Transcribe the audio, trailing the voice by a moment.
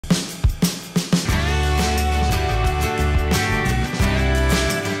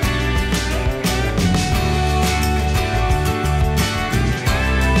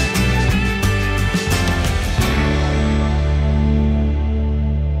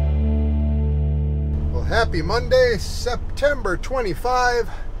Happy Monday, September 25,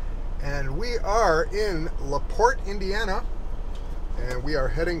 and we are in LaPorte, Indiana, and we are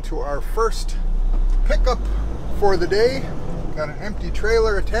heading to our first pickup for the day. Got an empty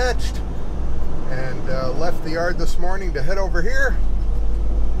trailer attached and left the yard this morning to head over here,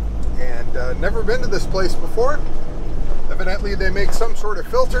 and never been to this place before. Evidently they make some sort of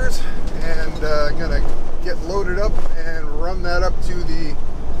filters, and I'm gonna get loaded up and run that up to the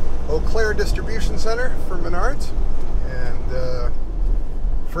Eau Claire distribution center for Menards. And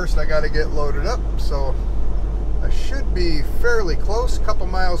first I got to get loaded up, so I should be fairly close, a couple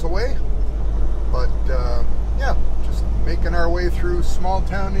miles away. But yeah, just making our way through small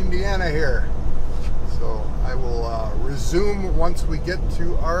town Indiana here. So I will resume once we get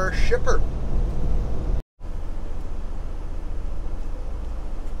to our shipper.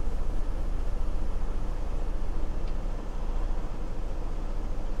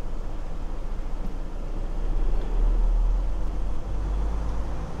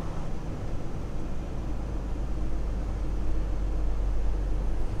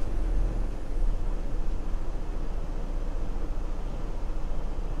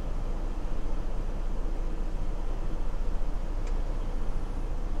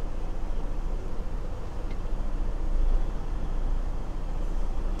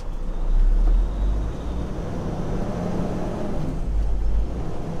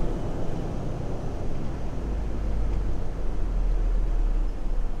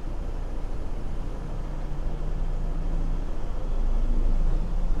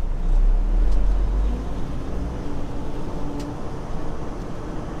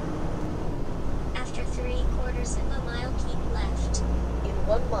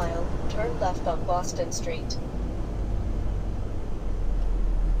 Turn left on Boston Street.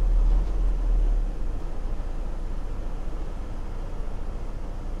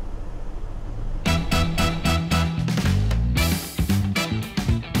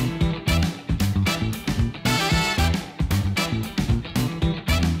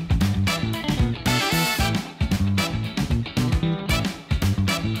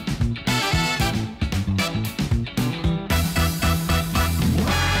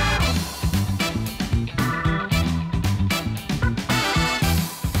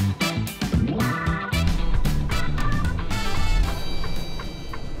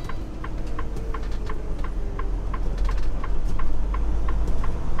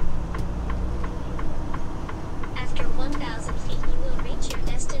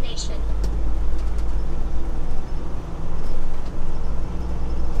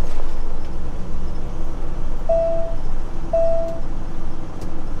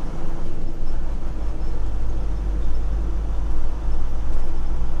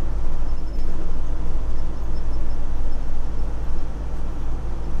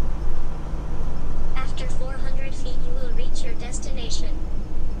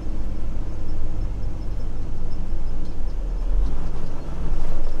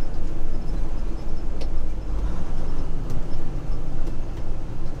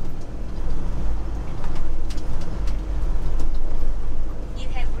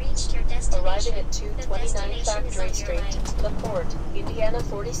 Arriving at 229 Factory Street, LaPorte, Indiana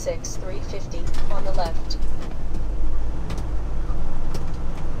 46350, on the left.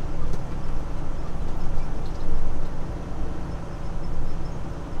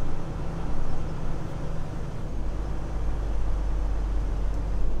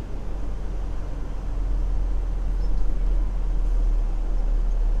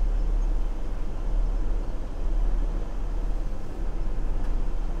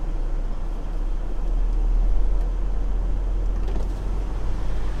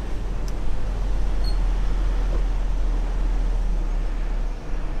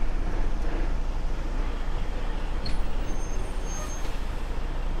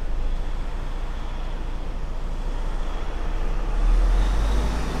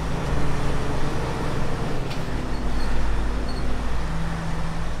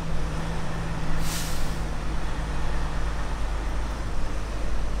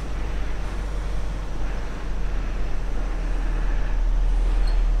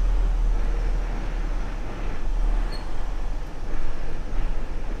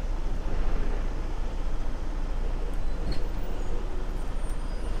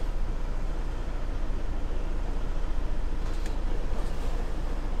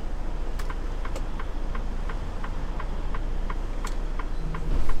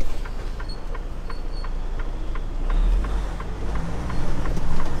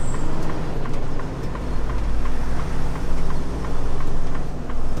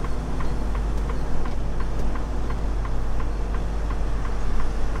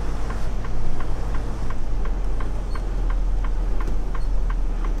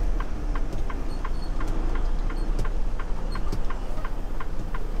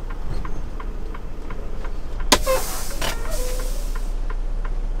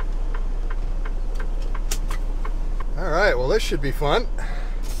 well, this should be fun.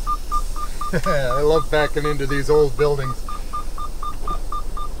 I love backing into these old buildings.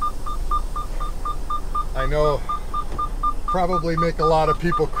 I know probably make a lot of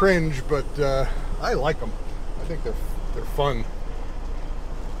people cringe, but I like them. I think they're fun.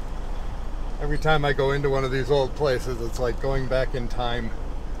 Every time I go into one of these old places, it's like going back in time,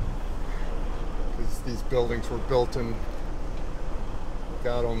 because these buildings were built in,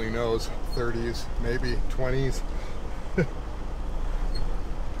 God only knows, 30s, maybe 20s.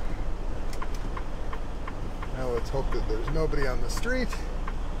 Now let's hope that there's nobody on the street.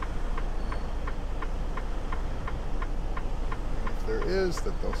 And if there is,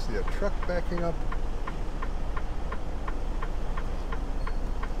 that they'll see a truck backing up.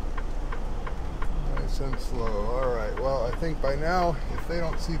 Nice and slow. All right, well, I think by now, if they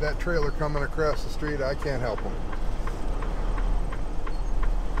don't see that trailer coming across the street, I can't help them.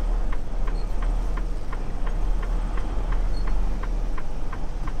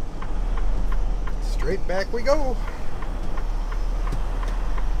 Straight back we go.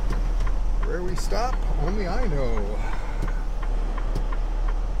 Where we stop, only I know.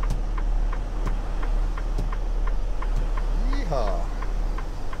 Yeehaw.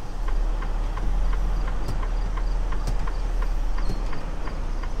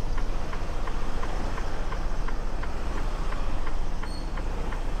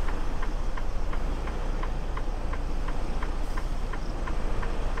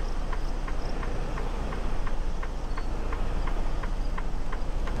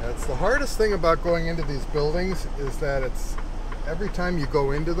 The hardest thing about going into these buildings is that it's every time you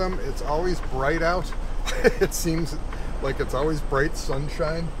go into them, it's always bright out. It seems like it's always bright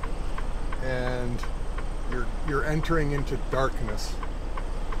sunshine, and you're entering into darkness.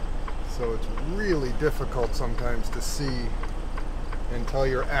 So it's really difficult sometimes to see until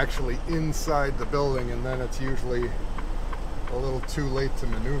you're actually inside the building, and then it's usually a little too late to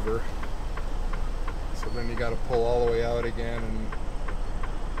maneuver. So then you got to pull all the way out again,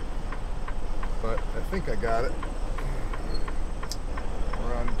 but I think I got it.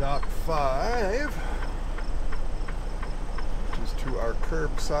 We're on dock 5, which is to our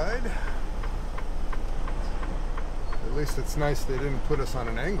curbside. At least it's nice they didn't put us on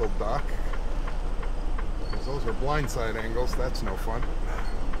an angled dock, because those are blindside angles. That's no fun.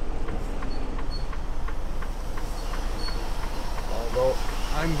 Although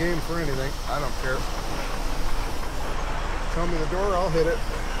I'm game for anything, I don't care. Tell me the door, I'll hit it.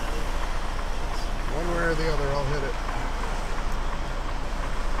 One way or the other, I'll hit it.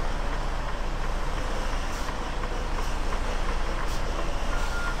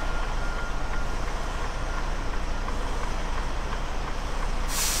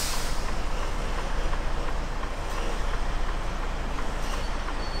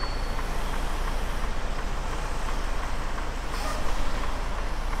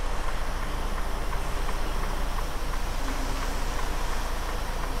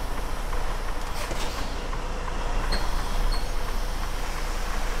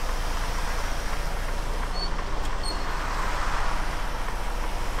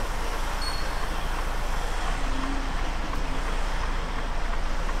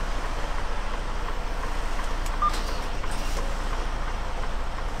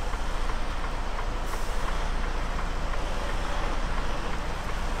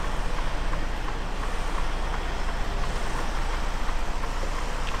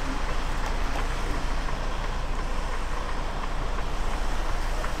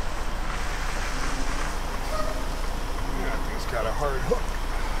 Got a hard hook.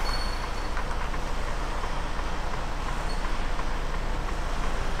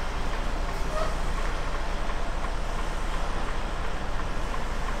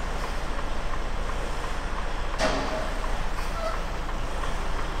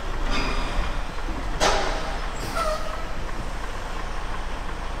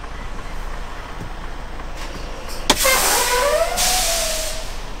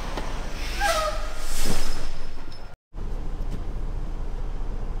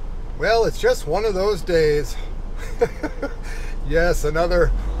 Well, it's just one of those days. Yes,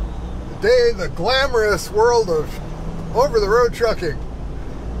 another day in the glamorous world of over-the-road trucking.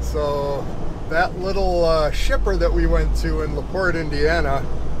 So that little shipper that we went to in LaPorte, Indiana,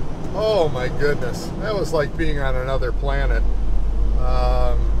 oh my goodness, that was like being on another planet.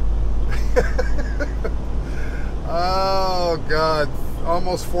 Oh God,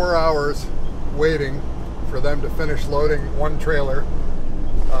 almost 4 hours waiting for them to finish loading one trailer.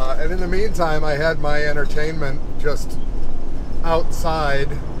 And in the meantime, I had my entertainment just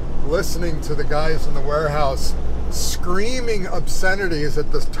outside, listening to the guys in the warehouse screaming obscenities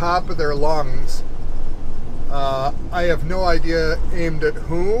at the top of their lungs I have no idea aimed at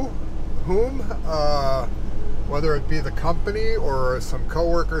whom, whether it be the company or some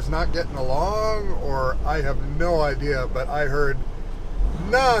coworkers not getting along, or I have no idea, but I heard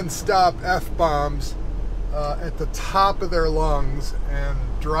non-stop F-bombs at the top of their lungs and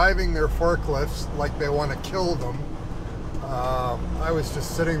driving their forklifts like they want to kill them. I was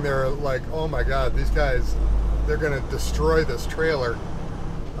just sitting there like, oh my God, these guys, they're going to destroy this trailer,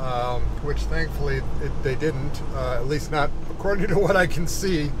 which thankfully they didn't, at least not according to what I can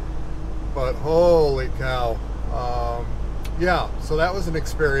see, but holy cow. Yeah, so that was an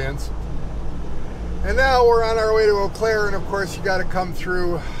experience. And now we're on our way to Eau Claire, and of course you got to come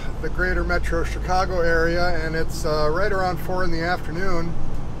through the greater metro Chicago area, and it's right around 4 in the afternoon,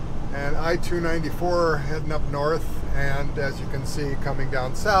 and I-294 heading up north, and as you can see coming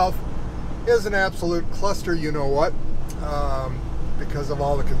down south is an absolute cluster, you know what, because of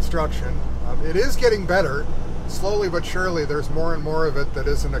all the construction. It is getting better, slowly but surely. There's more and more of it that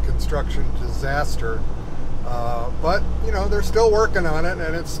isn't a construction disaster, but you know, they're still working on it,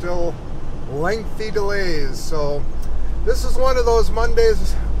 and it's still lengthy delays. So this is one of those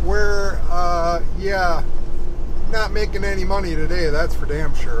Mondays where yeah, not making any money today, that's for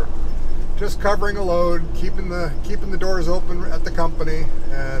damn sure. Just covering a load, keeping the doors open at the company,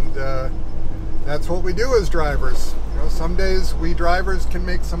 and that's what we do as drivers. You know, some days we drivers can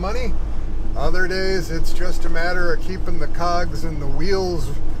make some money, other days it's just a matter of keeping the cogs and the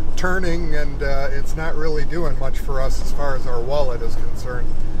wheels turning, and it's not really doing much for us as far as our wallet is concerned.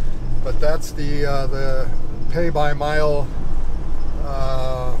 But that's the pay by mile.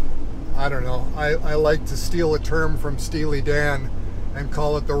 I don't know. I like to steal a term from Steely Dan and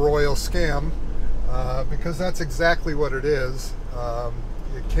call it the royal scam, because that's exactly what it is.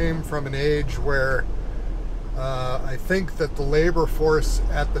 It came from an age where I think that the labor force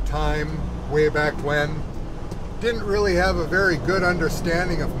at the time, way back when, didn't really have a very good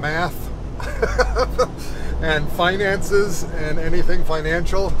understanding of math and finances and anything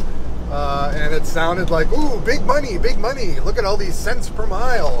financial. And it sounded like, ooh, big money, look at all these cents per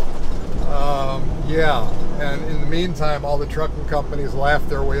mile. Yeah, and in the meantime, all the trucking companies laughed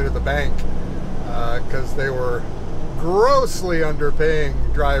their way to the bank because they were grossly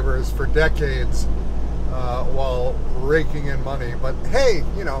underpaying drivers for decades while raking in money. But hey,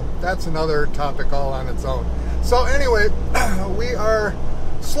 you know, that's another topic all on its own. So anyway, we are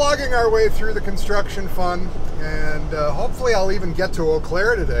slogging our way through the construction fun, and hopefully I'll even get to Eau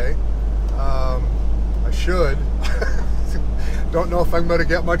Claire today. I should. Don't know if I'm going to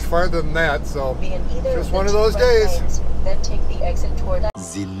get much farther than that, so just one of those days. Lanes, then take the exit toward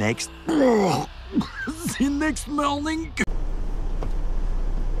The next morning.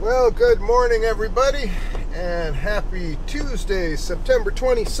 Well, good morning, everybody, and happy Tuesday, September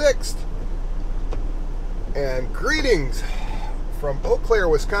 26th. And greetings from Eau Claire,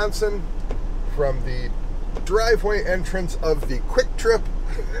 Wisconsin, from the driveway entrance of the Quick Trip,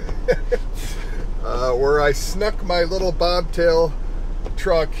 where I snuck my little bobtail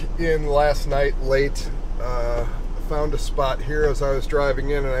truck in last night late. Found a spot here as I was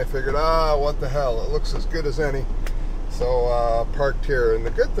driving in, and I figured, what the hell, it looks as good as any. So parked here, and the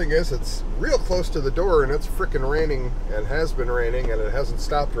good thing is it's real close to the door, and it's frickin' raining, and has been raining, and it hasn't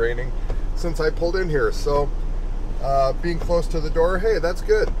stopped raining since I pulled in here. So being close to the door, hey, that's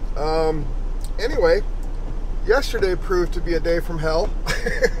good. Anyway, yesterday proved to be a day from hell.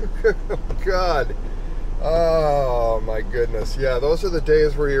 God. Oh my goodness. Yeah, those are the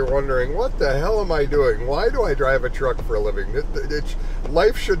days where you're wondering, what the hell am I doing? Why do I drive a truck for a living?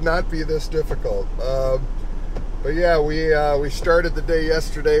 Life should not be this difficult. But yeah, we started the day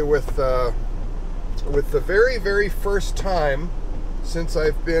yesterday with the very, very first time since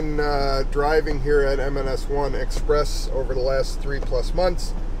I've been driving here at MNS1 Express over the last 3+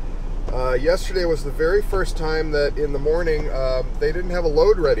 months. Yesterday was the very first time that in the morning they didn't have a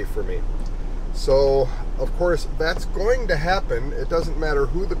load ready for me. So, of course, that's going to happen. It doesn't matter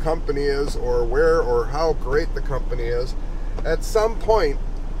who the company is or where or how great the company is. At some point,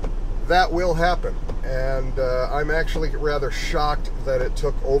 that will happen. And I'm actually rather shocked that it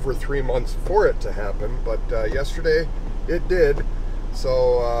took over 3 months for it to happen. But yesterday, it did.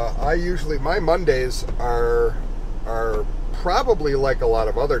 So my Mondays are probably like a lot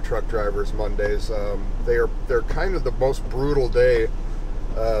of other truck drivers' Mondays. They're kind of the most brutal day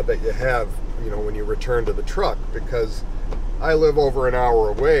that you have, you know, when you return to the truck, because I live over an hour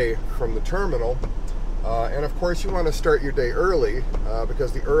away from the terminal, and of course you want to start your day early,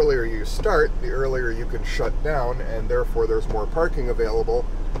 because the earlier you start, the earlier you can shut down, and therefore there's more parking available.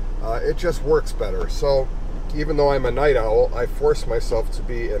 It just works better. So even though I'm a night owl, I force myself to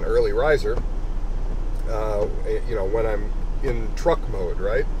be an early riser. you know, when I'm in truck mode,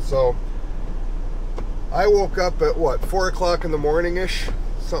 right? So I woke up at what, 4 o'clock in the morning-ish,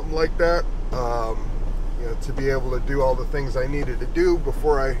 something like that, you know, to be able to do all the things I needed to do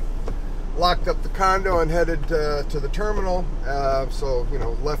before I locked up the condo and headed to the terminal. So, you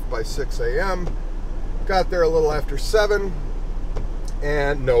know, left by 6 a.m. Got there a little after 7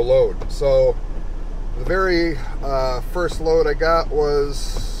 and no load. So the very first load I got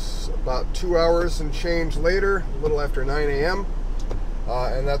was about 2 hours and change later, a little after 9 a.m.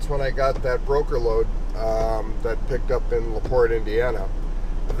 And that's when I got that broker load that picked up in LaPorte, Indiana.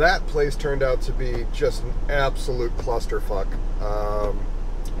 That place turned out to be just an absolute clusterfuck.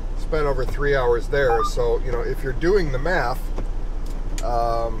 Spent over 3 hours there, so, you know, if you're doing the math,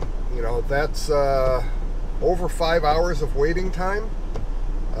 you know, that's over 5 hours of waiting time.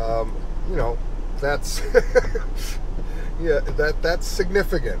 You know, that's yeah, that's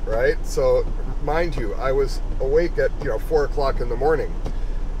significant, right? So mind you, I was awake at, you know, 4 o'clock in the morning.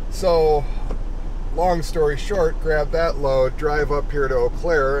 So long story short, grab that load, drive up here to Eau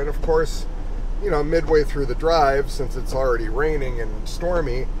Claire, and of course, you know, midway through the drive, since it's already raining and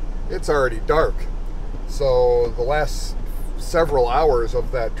stormy, it's already dark. So the last several hours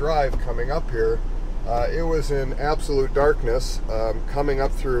of that drive coming up here, it was in absolute darkness, coming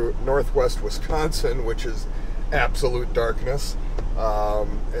up through northwest Wisconsin, which is absolute darkness,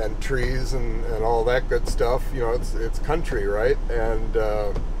 and trees and all that good stuff. You know, it's country, right? And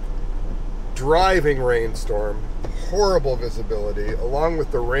driving rainstorm, horrible visibility. Along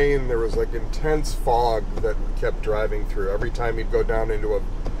with the rain, there was like intense fog that we kept driving through every time you'd go down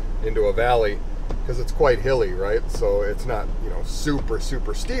into a valley, because it's quite hilly, right? So it's not, you know, super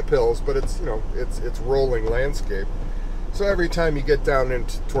steep hills, but it's, you know, it's rolling landscape. So every time you get down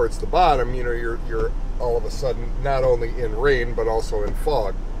into towards the bottom, you know, you're all of a sudden not only in rain but also in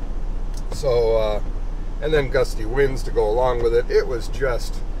fog. So and then gusty winds to go along with it. It was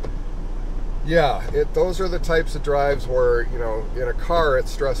just, yeah, those are the types of drives where, you know, in a car it's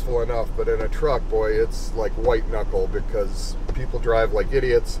stressful enough, but in a truck, boy, it's like white knuckle, because people drive like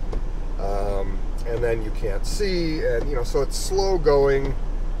idiots, and then you can't see, and, you know, so it's slow going.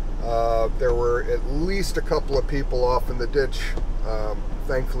 There were at least a couple of people off in the ditch,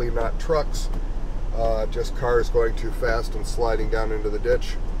 thankfully not trucks, just cars going too fast and sliding down into the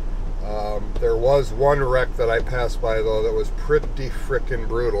ditch. There was one wreck that I passed by, though, that was pretty frickin'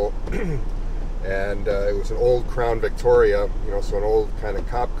 brutal. And it was an old Crown Victoria, you know, so an old kind of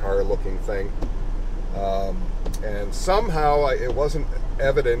cop car looking thing. And somehow it wasn't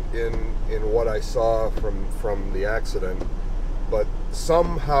evident in what I saw from the accident, but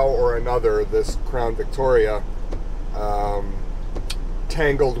somehow or another this Crown Victoria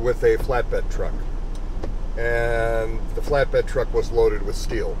tangled with a flatbed truck, and the flatbed truck was loaded with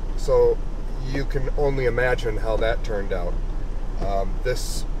steel. So you can only imagine how that turned out.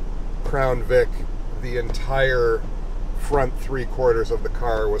 This Crown Vic, the entire front 3/4 of the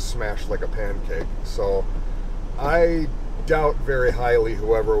car was smashed like a pancake. So I doubt very highly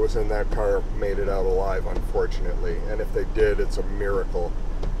whoever was in that car made it out alive, unfortunately. And if they did, it's a miracle.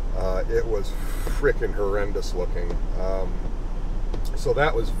 It was freaking horrendous looking. So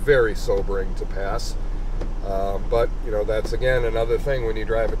that was very sobering to pass. But, you know, that's again another thing. When you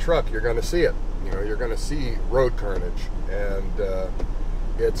drive a truck, you're going to see it. You know, you're going to see road carnage, and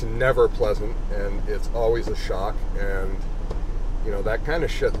it's never pleasant, and it's always a shock, and, you know, that kind of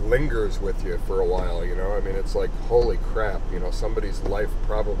shit lingers with you for a while, you know. I mean, it's like, holy crap, you know, somebody's life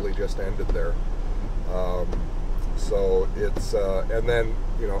probably just ended there. So it's, and then,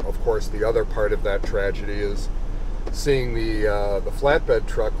 you know, of course, the other part of that tragedy is seeing the flatbed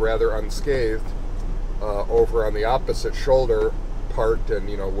truck, rather unscathed, over on the opposite shoulder, parked and,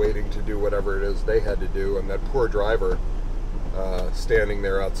 you know, waiting to do whatever it is they had to do, and that poor driver standing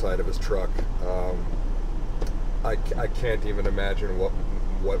there outside of his truck. I can't even imagine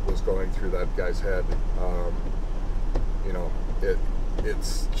what was going through that guy's head. You know,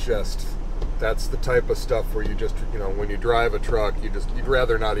 it's just, that's the type of stuff where you just, you know, when you drive a truck, you'd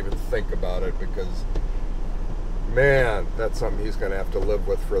rather not even think about it, because, man, that's something he's going to have to live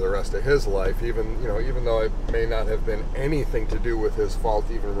with for the rest of his life. Even though it may not have been anything to do with his fault,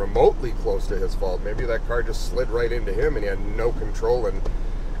 even remotely close to his fault. Maybe that car just slid right into him and he had no control and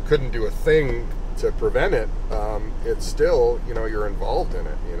couldn't do a thing to prevent it. It's still, you know, you're involved in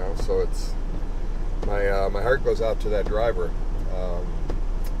it, you know. So it's, my heart goes out to that driver.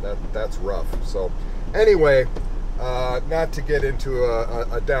 That's rough. So anyway, not to get into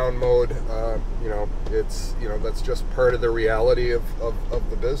a down mode, you know, it's, you know, that's just part of the reality of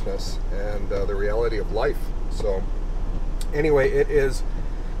the business and the reality of life. So anyway, it is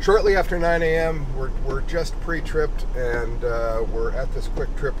shortly after 9 a.m. We're just pre-tripped, and we're at this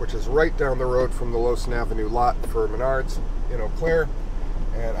quick trip, which is right down the road from the Lowson Avenue lot for Menards in Eau Claire.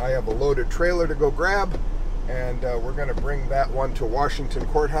 And I have a loaded trailer to go grab, and we're going to bring that one to Washington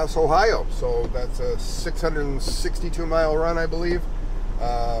Courthouse, Ohio. So that's a 662-mile run, I believe.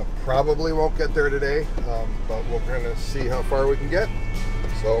 Probably won't get there today, but we're going to see how far we can get.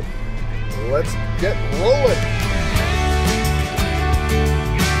 So let's get rolling.